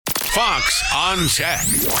Fox on Tech.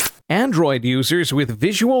 Android users with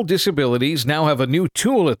visual disabilities now have a new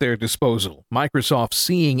tool at their disposal. Microsoft's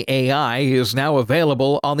Seeing AI is now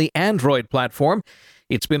available on the Android platform.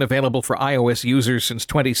 It's been available for iOS users since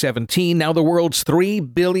 2017. Now the world's 3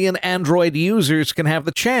 billion Android users can have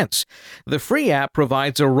the chance. The free app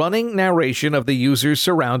provides a running narration of the user's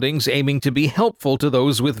surroundings, aiming to be helpful to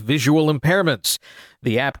those with visual impairments.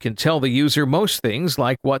 The app can tell the user most things,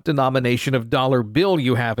 like what denomination of dollar bill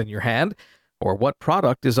you have in your hand, or what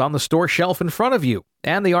product is on the store shelf in front of you.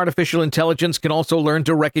 And the artificial intelligence can also learn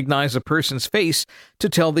to recognize a person's face to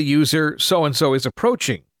tell the user so-and-so is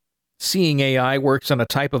approaching. Seeing AI works on a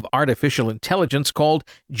type of artificial intelligence called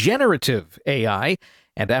generative AI,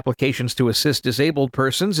 and applications to assist disabled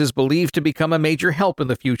persons is believed to become a major help in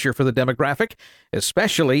the future for the demographic,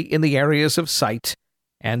 especially in the areas of sight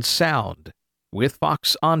and sound. With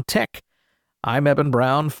Fox on Tech, I'm Eben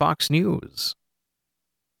Brown, Fox News.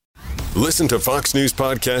 Listen to Fox News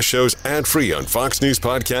Podcast shows ad-free on Fox News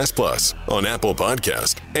Podcast Plus, on Apple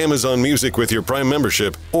Podcast, Amazon Music with your Prime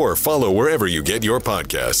membership, or follow wherever you get your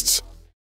podcasts.